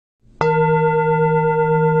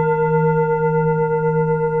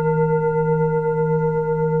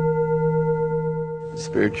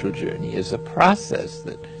spiritual journey is a process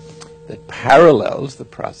that parallels the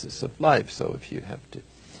process of life. So if you have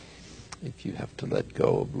to let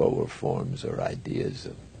go of lower forms or ideas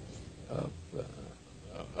of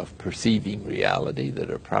perceiving reality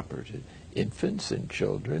that are proper to infants and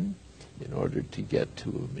children, in order to get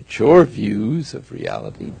to mature views of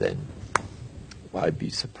reality, then why be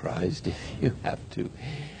surprised if you have to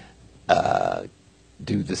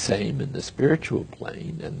do the same in the spiritual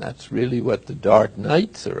plane? And that's really what the dark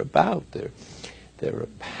nights are about. They're a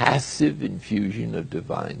passive infusion of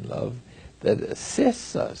divine love that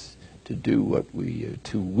assists us to do what we are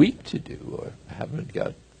too weak to do or haven't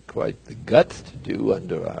got quite the guts to do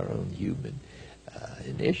under our own human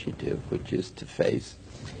initiative, which is to face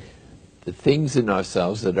the things in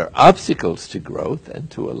ourselves that are obstacles to growth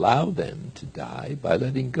and to allow them to die by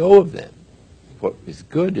letting go of them. What is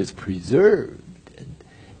good is preserved and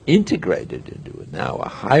integrated into now a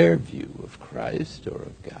higher view of Christ or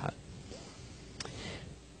of God.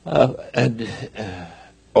 And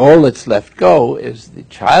all that's left go is the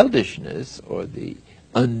childishness or the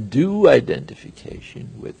undue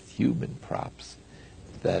identification with human props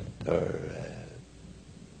that are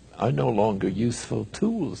no longer useful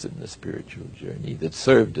tools in the spiritual journey, that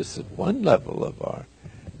served us at one level of our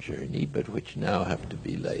journey, but which now have to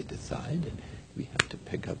be laid aside, and we have to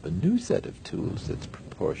pick up a new set of tools that's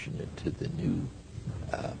proportionate to the new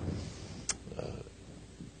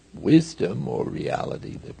wisdom or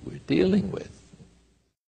reality that we're dealing with.